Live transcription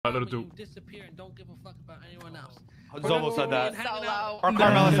You disappear and don't give a fuck about anyone else. Zolo said that. Or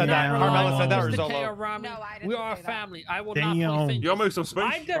Carmela said that. Carmela said that or Zolo. Zolo. We are a family. I will not point fingers. Y'all make some space.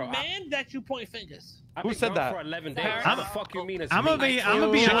 I demand that you point fingers. Who said that? For 11 days. I'm gonna be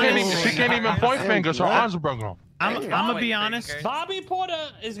honest. She can't even point fingers. Her arms are broken. I'm gonna be honest. Bobby Porter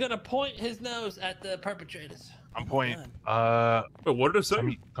is gonna point his nose at the perpetrators. I'm pointing. Wait, what did it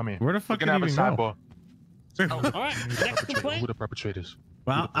say? Come here. Where the fuck we can have a sidebar. All right. Next complaint. Who the perpetrators?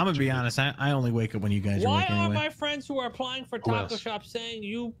 Well, I'm gonna be honest. I only wake up when you guys are Why awake are anyway. my friends who are applying for taco shops saying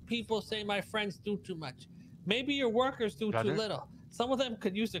you people say my friends do too much? Maybe your workers do too little. Some of them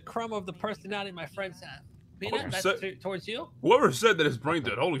could use a crumb of the personality my friends have. Peanut, that's towards you? Whoever said that is brain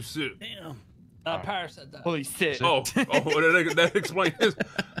dead. Holy shit. Damn. Paris said that. Holy shit. Oh, that explains.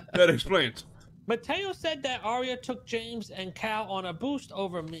 That explains. Mateo said that Arya took James and Cal on a boost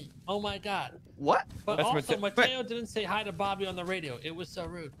over me. Oh my god. What? But also, Mateo didn't say hi to Bobby on the radio. It was so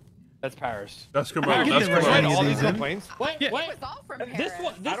rude. That's Paris. That's Carmela. That's Carmela. All these complaints. Wait. It was all from Paris.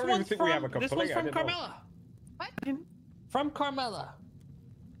 This one's from Carmela. What? From Carmela.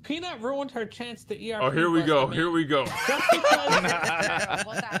 Peanut ruined her chance to ERP. Oh, here we go. Here we go.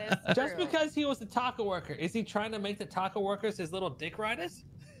 Just because he was the taco worker, is he trying to make the taco workers his little dick riders?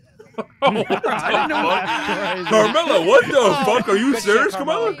 Carmela, what the fuck? Are you serious,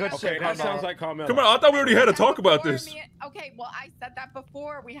 Carmela? Good shit. That sounds like Carmela. Come on, I thought we already had to talk about this. Okay, well, I said that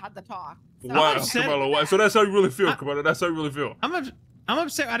before we had the talk. So. Wow, Carmela, wow. So that's how you really feel, Carmela. That's how you really feel. I'm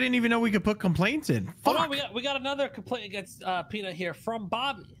upset. I didn't even know we could put complaints in. Fuck. Hold on, we got another complaint against Peanut here from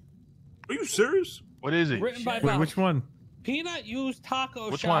Bobby. Are you serious? What is it? Written by Bobby. Which one? Peanut used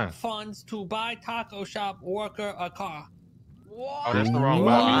taco shop funds to buy taco shop worker a car. What? Oh, that's the wrong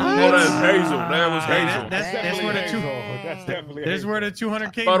Bobby. Oh, that's Hazel. That was Hazel. That's where the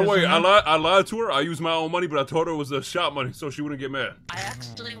 200K. By the way, I lied to her. I used my own money, but I told her it was the shop money, so she wouldn't get mad. I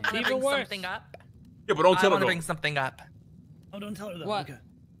actually want to bring something up. Yeah, but don't tell her. I want to bring something up. Oh, don't tell her that. What? Okay.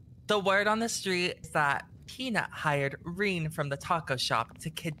 The word on the street is that Peanut hired Reen from the taco shop to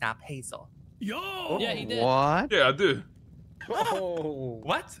kidnap Hazel. Yo! Yeah, he did. What? Yeah, I did. Oh.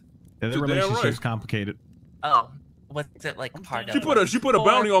 What? Yeah, the relationship's complicated. Oh, was it like part of? She put a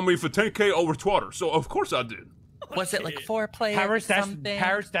bounty on me for 10K over Twitter, so of course I did. Was it like foreplay Paris, or something?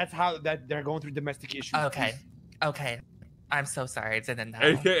 Paris, that's how they're going through domestic issues. Okay. I'm so sorry. I didn't know.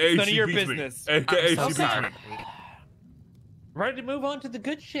 AKA none of your beats business. Me. AKA so she sorry. beats me. Ready to move on to the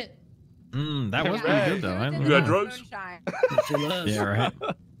good shit. That was pretty good though. You got drugs? Yeah, right.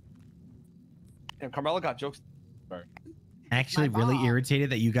 And Carmela got jokes. Actually, really irritated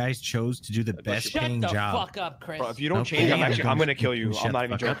that you guys chose to do the best paying job. Shut the fuck up, Chris. Bro, if you don't change, I'm gonna kill you. I'm not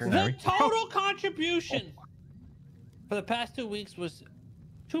even joking. The total contribution for the past 2 weeks was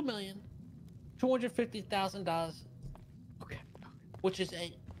 $2,250,000. Okay. Which is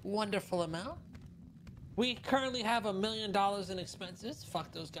a wonderful amount. We currently have $1 million in expenses.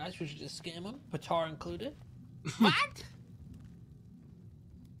 Fuck those guys. We should just scam them. Patar included. What?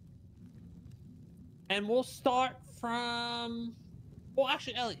 And we'll start from... Well,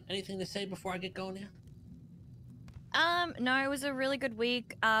 actually, Ellie, anything to say before I get going here? No, it was a really good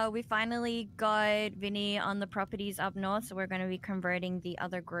week. We finally got Vinny on the properties up north, so we're going to be converting the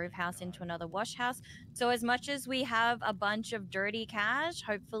other Grove house into another wash house. So as much as we have a bunch of dirty cash,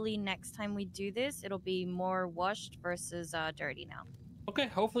 hopefully next time we do this, it'll be more washed versus dirty now. Okay,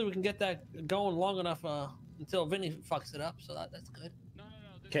 hopefully we can get that going long enough until Vinny fucks it up, so that's good.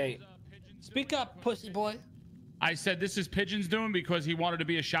 Okay. Speak up, pussy boy. I said this is Pigeon's doing because he wanted to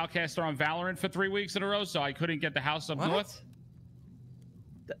be a shoutcaster on Valorant for 3 weeks in a row, so I couldn't get the house up north.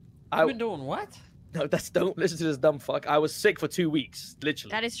 You've been doing what? No, don't listen to this dumb fuck. I was sick for 2 weeks,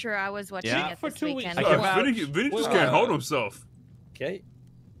 literally. That is true. I was watching it for this 2 weekend. weeks. Vinny just can't hold himself. Okay.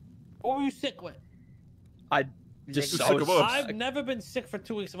 What were you sick with? I've never been sick for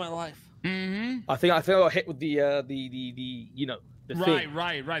 2 weeks of my life. Mm-hmm. I think I got hit with the you know.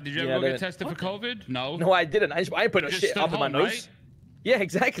 Right. Did you ever go get tested for COVID? No. No, I didn't. I put no shit up in my nose. Right? Yeah,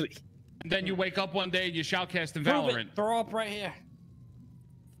 exactly. And then you wake up one day and you shoutcast in Valorant. Throw up right here.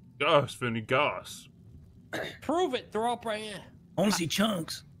 Gosh, Vinny, gosh. Prove it. Throw up right here. I want to see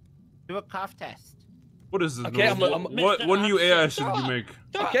chunks. Do a cough test. What is this? Okay, what new AI shit did you make?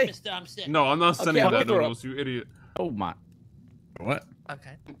 Okay. Mister, I'm sick. No, I'm not sending Okay, that noodles, you idiot. Oh my. What?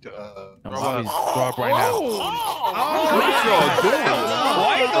 Okay. Throw up right now. What y'all doing?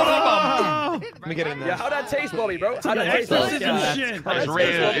 Why are you going up? Let me get in there. Yeah, how'd that taste, Bobby, bro? How'd that taste? It's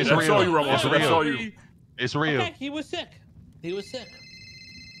real. It's That's all you, real. Ramos. That's all you. It's real. Okay, he was sick.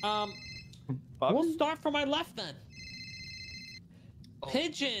 We'll start from my left then.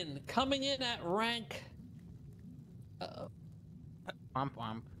 Pigeon coming in at rank. Womp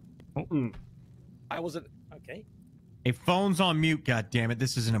womp. I wasn't. Okay. A phone's on mute. God damn it!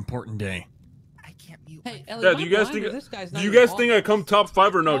 This is an important day. I can't mute. Hey, Yeah, Ellie, do you guys think? this guy's Do not you even guys think I come top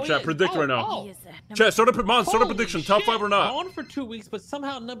 5 or no? Oh, Chat, yeah. predict right now. He is there. Chat, start a Holy prediction. Top 5 or not? Gone for 2 weeks, but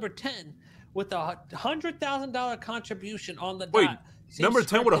somehow number 10 with a $100,000 contribution on the Wait, dot. number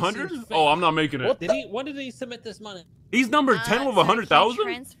 10 with 100? Oh, I'm not making it. When did he submit this money? He's number 10 with So 100,000. he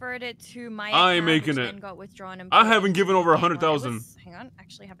transferred it to my I ain't account, making which it. then got withdrawn and I put haven't into given over the payroll. 100,000. Hang on, I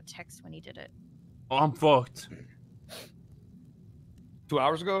actually have a text when he did it. Oh, I'm fucked. 2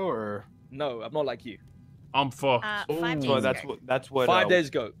 hours ago, or No, I'm not like you. I'm fucked. 5 days so ago. that's what 5 days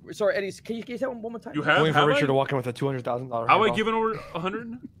ago. Sorry, Eddie. Can you say that one more time? You have? Waiting for Have Richard I? to walk in with a $200,000. Have I given over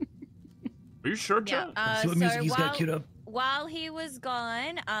 100? Are you sure, Yeah. Chat? So while he was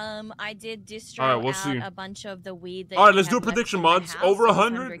gone, I did distro All right, we'll out see. a bunch of the weed. That All right, he let's do a had left prediction, in my mods. house. Over It was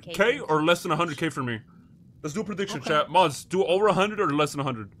 100K or less than 100K for me. Let's do a prediction, chat. Mods, do over 100 or less than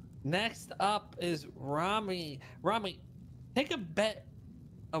 100. Next up is Rami. Rami, take a bet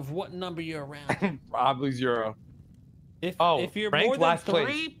of what number you're around. Probably 0. If you're ranked more than last place.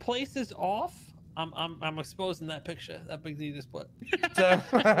 3 places off, I'm exposing that picture. That big D just put.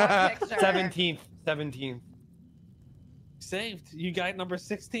 17th. Saved. You got number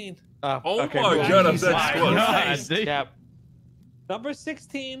 16. Oh okay, my cool. god, I'm Jesus that Christ. close. Yeah. Number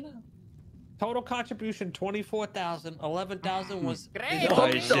 16. Total contribution 24,000. 11,000 was. Great.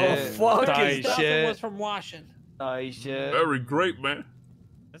 What the fuck is 6,000 was from Washington. Nice shit. Very great, man.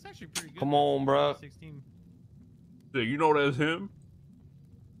 That's actually pretty good. Come on, bro. 16. Yeah, you know that's him?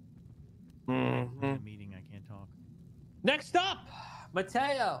 Mm-hmm. A meeting. I can't talk. Next up,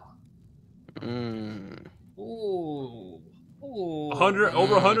 Mateo. Ooh. 100,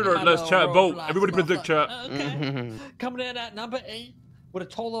 over 100 or less, chat. Vote. Everybody predict, chat. Okay. Coming in at number 8 with a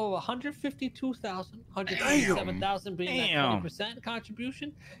total of 152,000, 127,000 being that 20%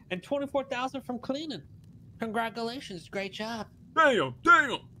 contribution, and 24,000 from cleaning. Congratulations, great job. Damn.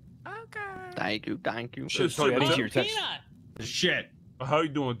 Thank you. Shit, Sorry, I didn't man. see your text. Peanut. Shit. How you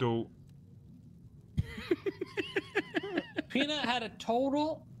doing, dude? Peanut had a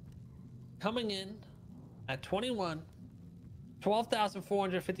total coming in at 21,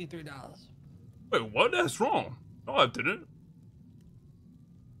 $12,453. Wait, what? That's wrong. No, I didn't.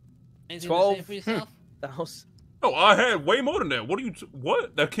 Anything 12. to say for yourself? That was. No, I had way more than that. What are you?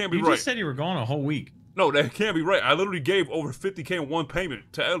 What? That can't be You right. just said you were gone a whole week. No, that can't be right. I literally gave over 50K in one payment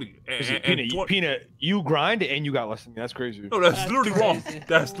to Ellie. Peanut, you grind and you got less than me. That's crazy. No, that's literally wrong.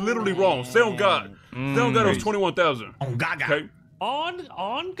 That's literally wrong. Stay on God. Stay on God. It was 21,000. Oh, God. Okay.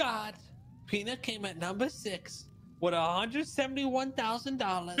 On God, Peanut came at number 6 with $171,000.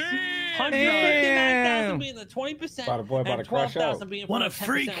 $159,000 being the 20%, and $12,000 being from the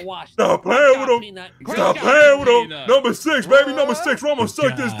 10% wash. Stop playing with him. Stop playing with him. Number 6, baby. Number 6. We're almost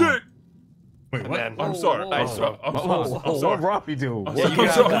suck this dick. Wait, what? I'm sorry. I'm sorry. I'm sorry. I'm sorry. What Robbie do? I'm What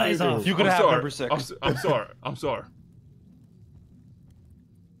sorry. You could have number 6. I'm sorry. I'm sorry.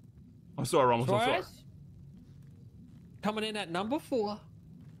 I'm sorry, Ramos. I'm sorry. Suarez coming in at number 4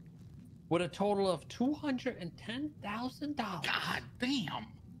 with a total of $210,000. God damn.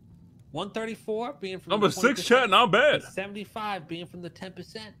 134 being from Number the 6, 20%, chat. Not bad. and 75 being from the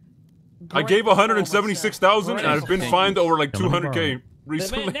 10%. I gave 176,000, and I've been fined over like Come on, 200K The man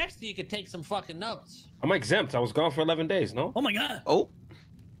recently. next to you could take some fucking notes. I'm exempt. I was gone for 11 days. No. Oh my God. Oh.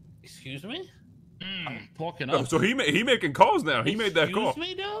 Excuse me? Talking Oh, up. so he making calls now. He made that call. Excuse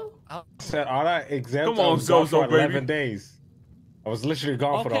me, though? Said all that exempt. Come on, I was gone Zozo, for 11 baby. days. I was literally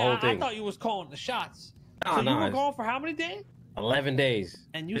gone for the whole I thing. thought you was calling the shots. Nah, So you nah, were it's- gone for how many days? 11 days.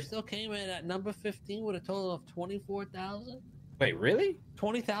 And you still came in at number 15 with a total of 24,000? Wait, really?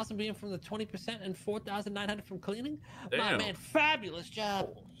 20,000 being from the 20% and 4,900 from cleaning? My Damn. man, fabulous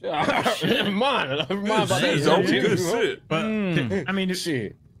job. Never mind. Never mind about that. Zozo, Zozo. good shit. But I mean,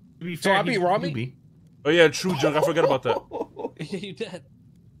 Shit. to be So fair, I beat he's Rami? newbie. Oh yeah, true, Junk. I forgot about that. You did.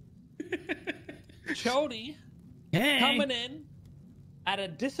 Chody Hey. coming in at a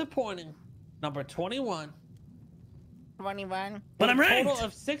disappointing number 21. 21. But I'm with a ranked. total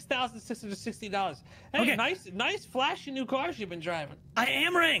of $6,660. Hey, Okay. nice flashy new cars you've been driving. I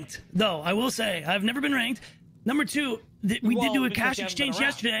am ranked, though. I will say I've never been ranked. Number 2, we Well, did do a because cash you haven't been exchange around.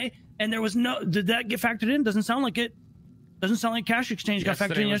 yesterday, and there was no. Did that get factored in? Doesn't sound like it. Doesn't sound like cash exchange got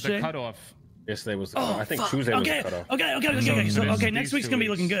factored in was yesterday. the cutoff. Yesterday was. Oh, I think fuck. Tuesday was Okay, the cutoff. okay. So, there's okay, next these week's 2 gonna be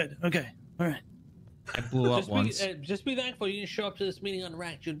weeks. looking good. Okay, all right. I blew up once. Just be thankful you didn't show up to this meeting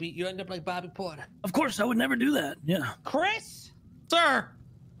unranked. You end up like Bobby Porter. Of course, I would never do that. Yeah. Chris, Sir.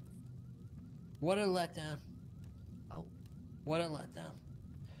 what a letdown. Oh, what a letdown.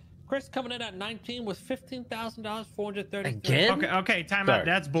 Chris coming in at 19 with $15,000, 430. Again? Okay, time Sorry. out.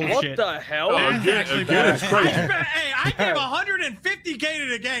 That's bullshit. What the hell? Oh, again, it's crazy. Hey, I gave 150K to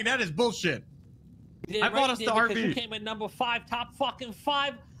the gang. That is bullshit. I bought us the because you RV. came in number 5, top fucking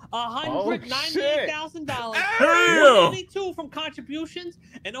 5, shit. $198,000. Damn. 22 from contributions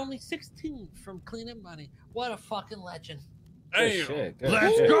and only 16 from cleaning money. What a fucking legend. Good Damn. shit. Good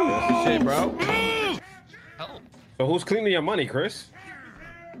Let's shit. go. Good shit, bro. Oh. So who's cleaning your money, Chris?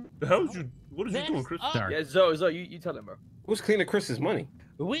 The hell is you? What is you doing, Chris? Up, Sorry. Yeah, Zoe, you tell him, bro. Who's cleaning Chris's money?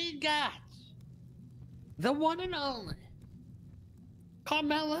 we got the one and only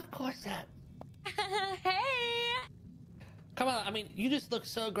Carmela Corset. Hey. Carmela, I mean, you just look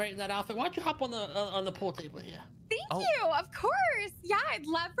so great in that outfit. Why don't you hop on the pool table here? Thank Oh. you. Of course. Yeah, I'd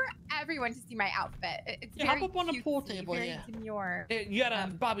love for everyone to see my outfit. It's Yeah, very hop up on the pool cutesy, table, very yeah. demure. You gotta,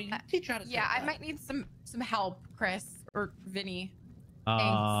 Bobby, teach her how to Yeah, say I that. might need some help, Chris or Vinny.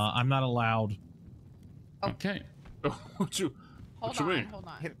 I'm not allowed. Okay. What you? Hold What you on, mean? hold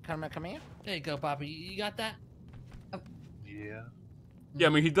on. Here, come here. There you go, Bobby. You got that? Yeah. Yeah, I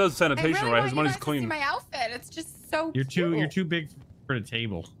mean, he does I sanitation, really right? want His you money's guys to see clean. my outfit. It's just so You're cute. too big for the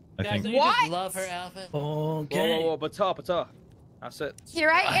table. I Guys, think. don't you What? just love her outfit? Okay. Whoa, Bata. That's it. Here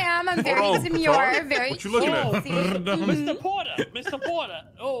I am. I'm very Hold on, demure, Victoria. very What you looking at? Oh, cutesy. Mr. Porter. Mr. Porter.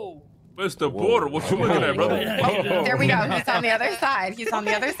 Oh. Mr. Porter, what you looking at, brother? Oh, there we go. He's on the other side. He's on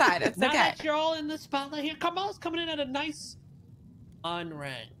the other side. It's Now okay. that you're all in the spotlight here, Carmela's coming in at a nice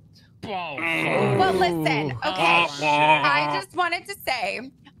unranked. Well, listen, okay. I just wanted to say,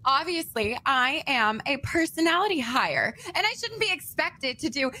 obviously, I am a personality hire, and I shouldn't be expected to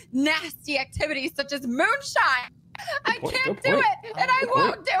do nasty activities such as moonshine. I can't do it, and I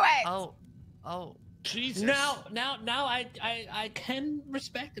won't do it. Oh. Jesus. Now, I can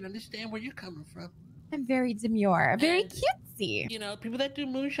respect and understand where you're coming from. I'm very demure, very And, cutesy. You know, people that do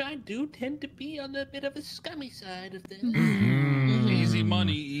moonshine do tend to be on the bit of a scummy side of things. Easy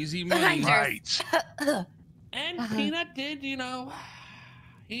money, easy money. Right. And Uh-huh. Peanut did, you know,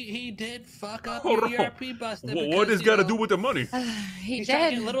 he did fuck up Hold your on. ERP buster. What because, this you got to know, do with the money? He he's trying to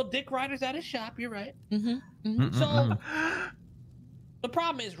did. get little dick riders at his shop. You're right. Mm-mm-mm. So the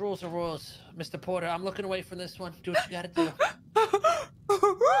problem is rules are rules, Mr. Porter. I'm looking away from this one. Do what you got to do.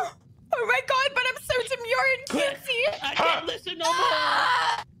 Oh my god, but I'm so demure and cutesy. I can't listen no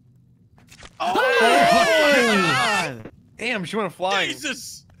more. Damn, she went flying.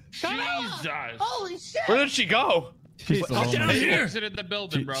 Jesus. Holy shit. Where did she go? She's below Down me. here. Exited the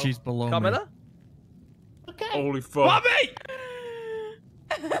building, bro. She's below me. Carmela? Okay. Holy fuck. Bobby!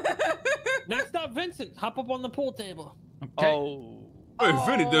 Next up, Vincent. Hop up on the pool table. Oh. Hey,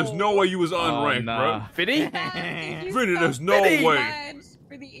 Vinny, there's no way you was unranked, nah. Vinny? Thank you Vinny, so there's no very way. much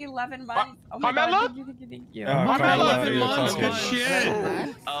for the 11 months. Oh my Carmela? god, thank you. Carmela, 11 months. Good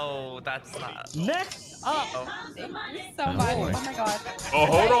shit. Oh, that's not. Next up. Thank you so much. Oh my god. Oh,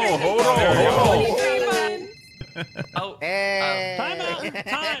 hold on. 23 months. Oh. Time out.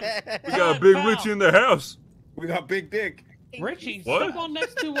 Time. We got Big Foul. Richie in the house. We got Big Dick. Richie, What? step on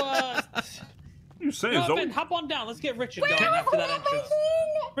next to What you saying, no, Zoe? Vin, hop on down. Let's get Richard Wait, going after that hold on, entrance.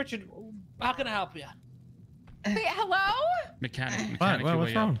 Richard, how can I help you? Wait, hello? Mechanic, What? your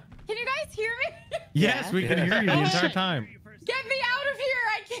What's way wrong? up. Can you guys hear me? Yes, we can hear you the entire time. Get me out of here.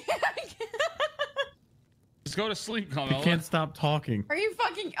 I can't. Just go to sleep, We Carmela. can't stop talking. Are you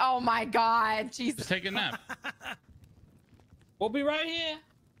fucking? Oh my god, Just Jesus. take a nap. We'll be right here.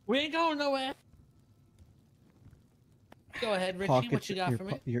 We ain't going nowhere. Go ahead, Richie. What you got for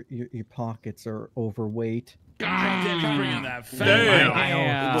me? Your pockets are overweight. God, damn, bringing that fat Damn.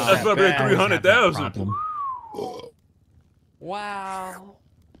 man. That's probably I always have that 300,000. problem. Wow.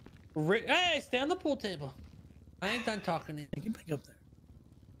 Hey, stay on the pool table. I ain't done talking to you. Get back up there.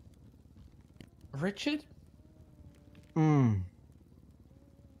 Richard? Mm.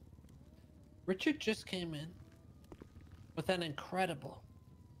 Richard just came in with an incredible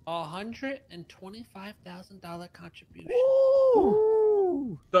 $125,000 contribution.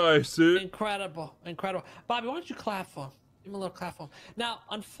 Nice, it. Incredible. Bobby, why don't you clap for him? Give him a little clap for him. Now,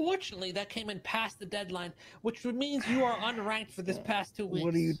 unfortunately, that came in past the deadline, which means you are unranked for this past 2 weeks.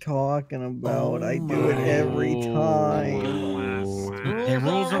 What are you talking about? I do it every time.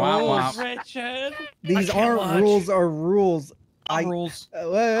 Rules are rules, Richard. These aren't rules, are rules. Rules.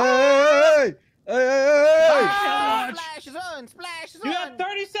 Hey! Splash zone, splash zone. You have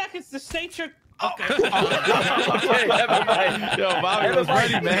 30 seconds to state your... Okay. Okay, never mind. Yo, Bobby was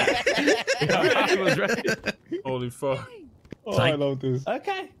ready, man. Bobby was ready. Holy fuck. Oh, I love this.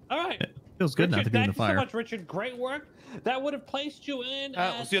 Okay. All right. Feels good not Richard, to be in thank the fire. you so much, Richard. Great work. That would have placed you in.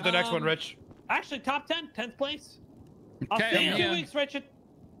 We'll see you at the next one, Rich. Actually, top 10, 10th place. I'll Okay, see you in I'm 2 here. weeks, Richard.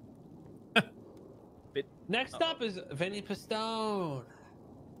 Next up is Vinny Pistone.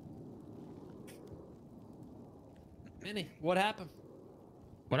 Vinny, what happened?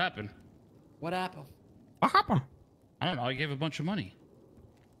 What happened? What happened? What happened? I don't know. I gave a bunch of money.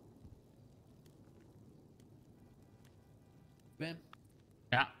 Ben?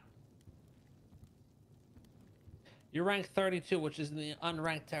 Yeah. You're ranked 32, which is in the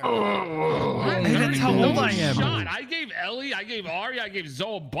unranked territory. Hey, that's how old I am. Shot. I gave Ellie, I gave Ari, I gave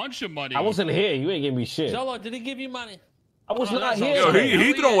Zoe a bunch of money. I wasn't here. You ain't give me shit. Zolo, did he give you money? I was not Yo, here.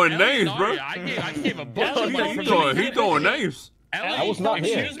 he throwing names, bro. I gave a bunch of money. He throwing names. I was not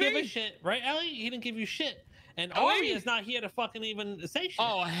He here. didn't give a shit, right, Ellie? He didn't give you shit. And Ari is not here to fucking even say shit.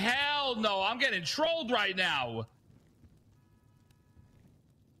 Oh, hell no. I'm getting trolled right now.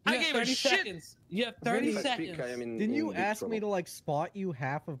 You I have gave 30 a shit. seconds. You have 30 seconds. Didn't you ask me to like spot you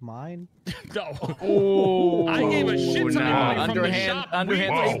half of mine? No. Oh, I gave a shit ton of money from the shop.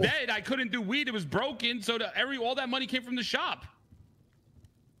 Underhand. Weed was dead. I couldn't do weed. It was broken. So all that money came from the shop.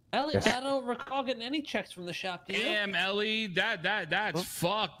 Ellie, I don't recall getting any checks from the shop. Do you? Damn, Ellie. That's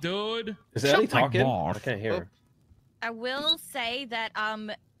fucked, dude. Is Ellie Shut my talking? balls. I can't hear her. I will say that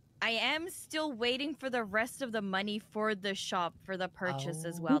I am still waiting for the rest of the money for the shop for the purchase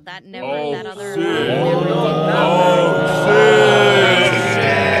as well. That never that other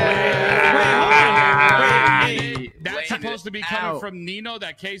That's supposed to be coming from Nino.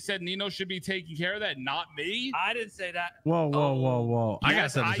 That case said Nino should be taking care of that, not me. I didn't say that. Whoa, whoa, whoa, whoa! I got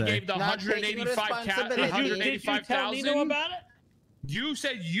Yes, something to I say. gave the Not taking 185,000. Did you tell Nino about it? You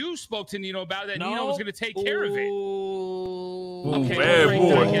said you spoke to Nino about it. That Nino was going to take care of it. Ooh, Okay, bad great,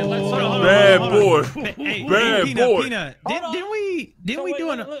 boy. okay, let's go. Bad boy. Hey, Bad Peanut, boy. Peanut. Didn't we do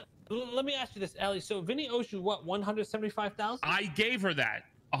an? Let me ask you this, Ellie. So Vinny owes you what? 175,000. I gave her that.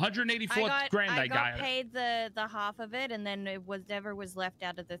 184 grand. I got paid the half of it, and then it was never was left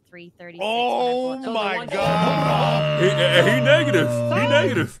out of the 336. Oh my God. god! He negative. He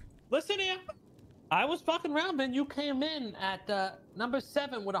negative. Listen here. I was fucking around, man. You came in at number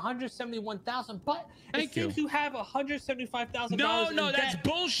 7 with 171,000, but it seems you have $175,000. No, that's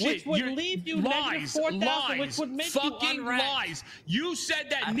bullshit. Which would leave you negative 4,000, which would make fucking you unranked. lies. You said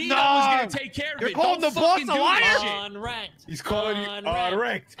that Nino was gonna take care of it. You're calling Don't the boss fucking a do liar? that shit. Unranked. He's calling you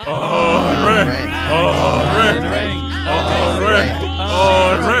Unranked. unranked.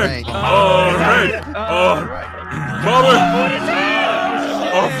 Bobby!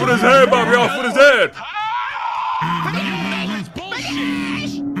 Off with his head, Bobby! Off with his head! It's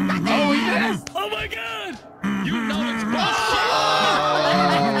bullshit. Oh, he did. Oh my god! You know it's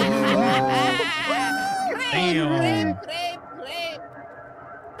bullshit. Damn.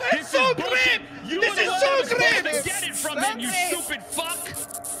 This is so bullshit. This is so great. To get it from him, you stupid fuck.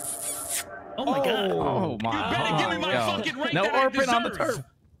 Oh my god! Oh You my. better give me my fucking rank No that I Orpin on the deserve. turf.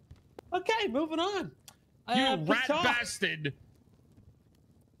 Okay, moving on. You rat Pitar. bastard.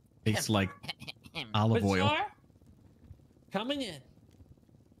 Tastes like olive oil. Pitar coming in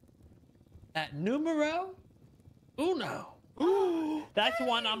at numero uno. That's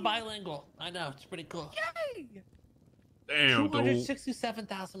one. I'm bilingual. I know, it's pretty cool. Damn, dude.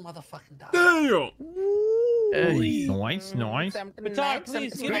 267,000 motherfucking dollars. Damn! Hey, nice, nice. Pitar,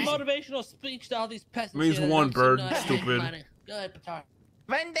 please give a motivational speech to all these peasants. Means here that one don't bird, seem to have stupid. money. Go ahead, Pitar.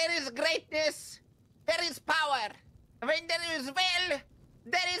 When there is greatness, there is power. When there is will,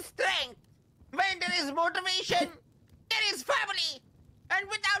 there is strength. When there is motivation, there is family. And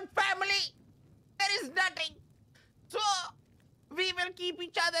without family, there is nothing. So, we will keep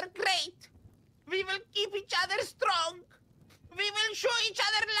each other great. We will keep each other strong. We will show each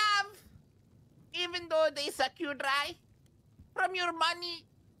other love. Even though they suck you dry from your money.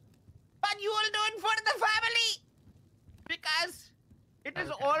 But you will do it for the family. Because it is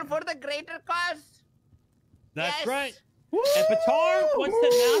all for the greater cause. That's Yes. right. And Pitar wants to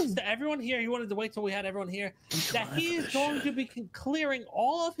announce to everyone here, he wanted to wait till we had everyone here, that he is going to be clearing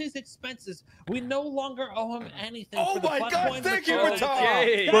all of his expenses. We no longer owe him anything. Oh for the my Butt God, Boy thank you, Pitar.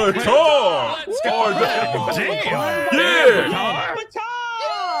 Pitar. Pitar! Let's go. Yeah!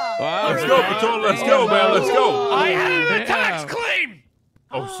 Pitar! Let's go, Pitar. Let's go, man. Let's go. I have a tax claim.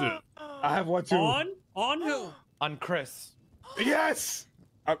 Oh, shit. I have one too. On who? On Chris. Yes.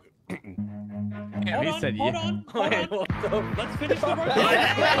 Hold on. Let's finish the work.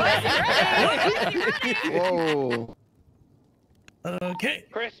 Whoa. Okay.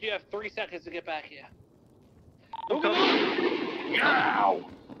 Chris, you have 3 seconds to get back here. Now.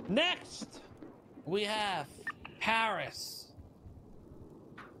 Next, we have Paris.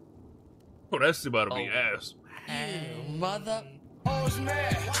 Oh, that's about to be ass. You mother.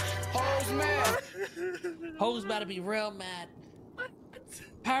 Hoes about to be real mad.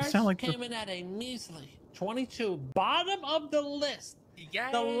 Paris Sound like came in at a measly 22. Bottom of the list. Yay.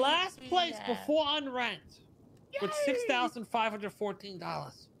 The last place before unranked with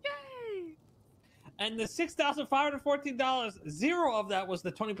 $6,514. Yay! And the $6,514, zero of that was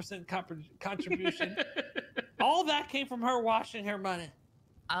the 20% contribution. All that came from her washing her money.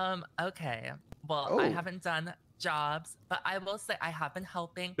 Okay. Well, I haven't done jobs, but I will say I have been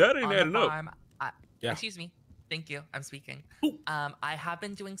helping. That ain't on adding the up. farm. Excuse me. Thank you. I'm speaking. I have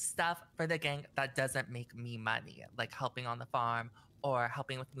been doing stuff for the gang that doesn't make me money, like helping on the farm or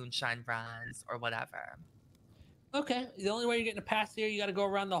helping with moonshine runs or whatever. Okay, the only way you're getting a pass here, you got to go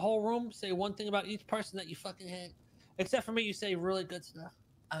around the whole room, say one thing about each person that you fucking hate. Except for me, you say really good stuff.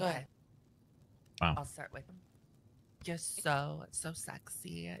 Okay. Wow. I'll start with you're so sexy.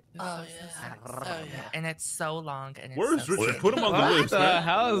 You're Oh, so yeah. sexy. Oh, yeah. And it's so long and it's Where's so Richard? skinny. Put him on the list. What the man.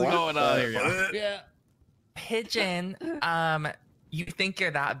 hell is going on here? Yeah. Pigeon, you think you're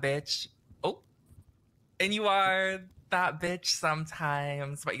that bitch. Oh. And you are that bitch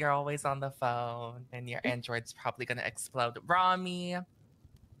sometimes, but you're always on the phone and your Android's probably gonna explode. Rami.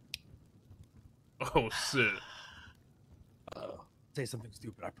 Oh, shit. Say something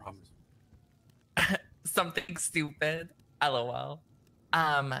stupid, I promise. Something stupid. LOL.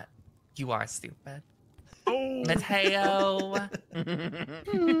 You are stupid. Oh. Mateo.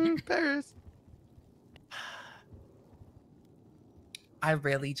 Paris. I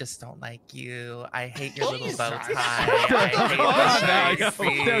really just don't like you. I hate your little bow tie. I hate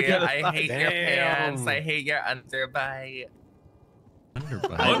I hate your pants. I hate your underbite.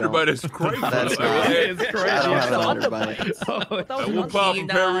 Underbite is crazy. That's It's crazy. I don't have an underbite. We'll pop from Peanut.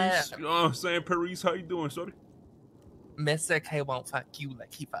 Paris. You know what I'm saying? Paris, how you doing, sorry? Mr. K won't fuck you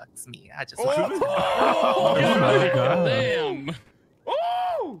like he fucks me. I just Oh, damn.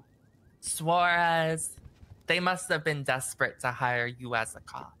 Oh! Suarez, they must have been desperate to hire you as a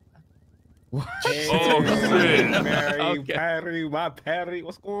cop. Oh, shit. Perry, my Perry,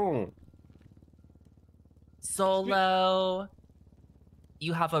 what's going on? Solo,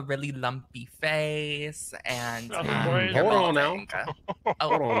 you have a really lumpy face and Hold on now.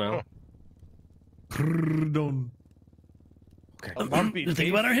 Hold on now. Okay. Think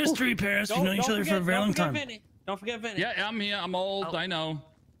about our history, Paris. We've known each other for a very long time. Don't forget Vinny. Yeah, I'm here. I'm old. I know.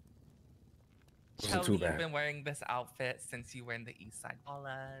 Tony, you've been wearing this outfit since you were in the East Side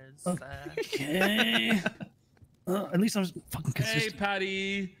Ballas. Okay. At least I'm fucking consistent. Hey,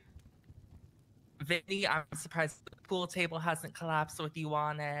 Patty. Vinny, I'm surprised the pool table hasn't collapsed with you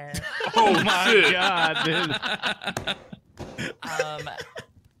on it. Oh, my shit. God, dude.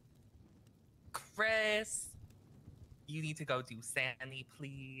 Chris, you need to go do Sandy,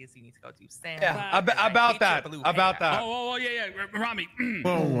 please. You need to go do Sandy. Yeah, about that. About that. Oh, yeah. Rami.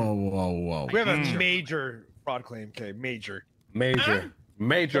 Whoa. We have a major fraud claim, okay? Major. Major.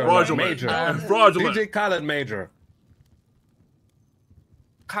 Fraudulent. Fraudulent. DJ Khaled Major.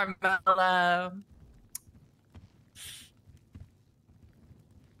 Carmela.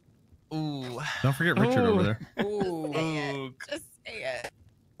 Ooh. Don't forget Richard over there. Ooh. Just say it.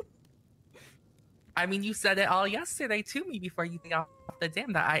 I mean, you said it all yesterday to me before you got off the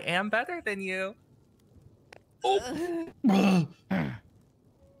dam that I am better than you. You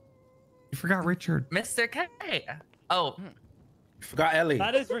forgot Richard. Mr. K. Oh. You forgot Ellie.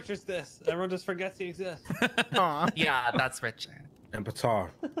 That is Richard's this. Everyone just forgets he exists. Yeah, that's Richard. And Patar.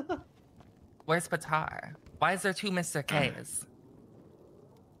 Where's Patar? Why is there two Mr. K's?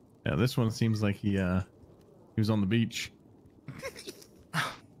 Yeah, this one seems like he was on the beach.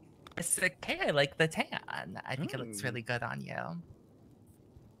 Mr. K, I like the tan. I think it looks really good on you.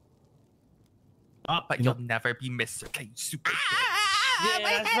 But you'll never be Mr. K, you super bitch.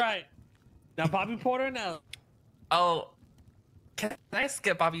 Yeah, that's right. Now Bobby Porter, now. Oh, can I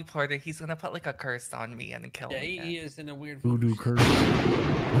skip Bobby Porter? He's gonna put like a curse on me and kill Yeah, me. he is in a weird Voodoo curse.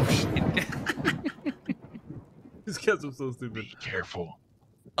 These kids are so stupid. Be careful.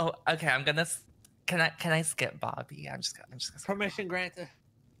 Oh, okay. I'm gonna. Can I skip Bobby? I'm just gonna. Permission granted.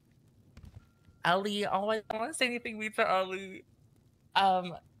 Ellie. Oh, I don't want to say anything mean to Ellie.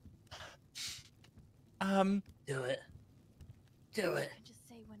 Do it. Do it. I just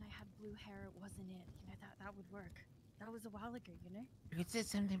say when I had blue hair, it wasn't it. You know that would work. That was a while ago, you know. You said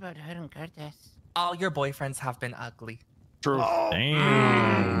something about her and Curtis. All your boyfriends have been ugly. True.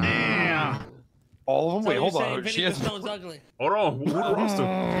 Damn. All of them? So Wait, you're hold saying on. Vinny She has... Stone's ugly. Hold on. Who the roster?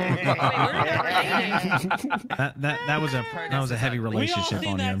 That was a heavy relationship We've all seen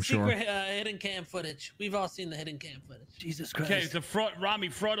on you, that I'm sure. secret hidden cam footage. We've all seen the hidden cam footage. Jesus Christ. Okay, it's a fraud. Rami,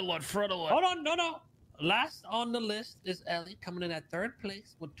 fraud alert. Hold on, no. last on the list is Ellie coming in at third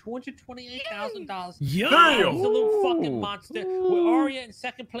place with $228,000. Yo! Absolute fucking monster. With Aria in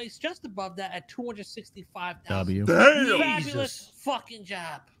second place, just above that at $265,000. W. Damn. Fabulous fucking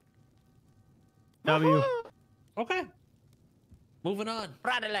job. W. Okay. Moving on.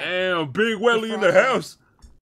 Damn, Big Welly in the house.